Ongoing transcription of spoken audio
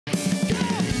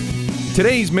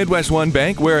Today's Midwest One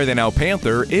Bank Where Are They Now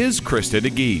Panther is Krista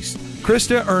DeGeest.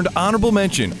 Krista earned honorable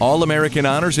mention All-American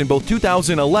honors in both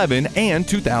 2011 and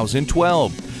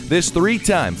 2012. This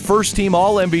three-time first-team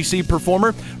All-MVC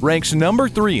performer ranks number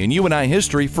 3 in UNI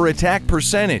history for attack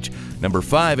percentage, number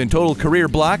 5 in total career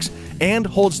blocks, and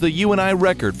holds the UNI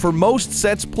record for most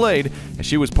sets played, as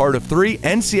she was part of 3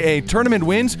 NCAA Tournament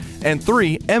wins and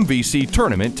 3 MVC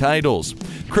Tournament titles.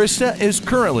 Krista is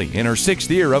currently in her 6th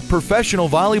year of professional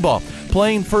volleyball,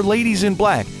 playing for Ladies in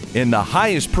Black in the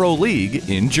highest pro league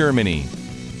in Germany.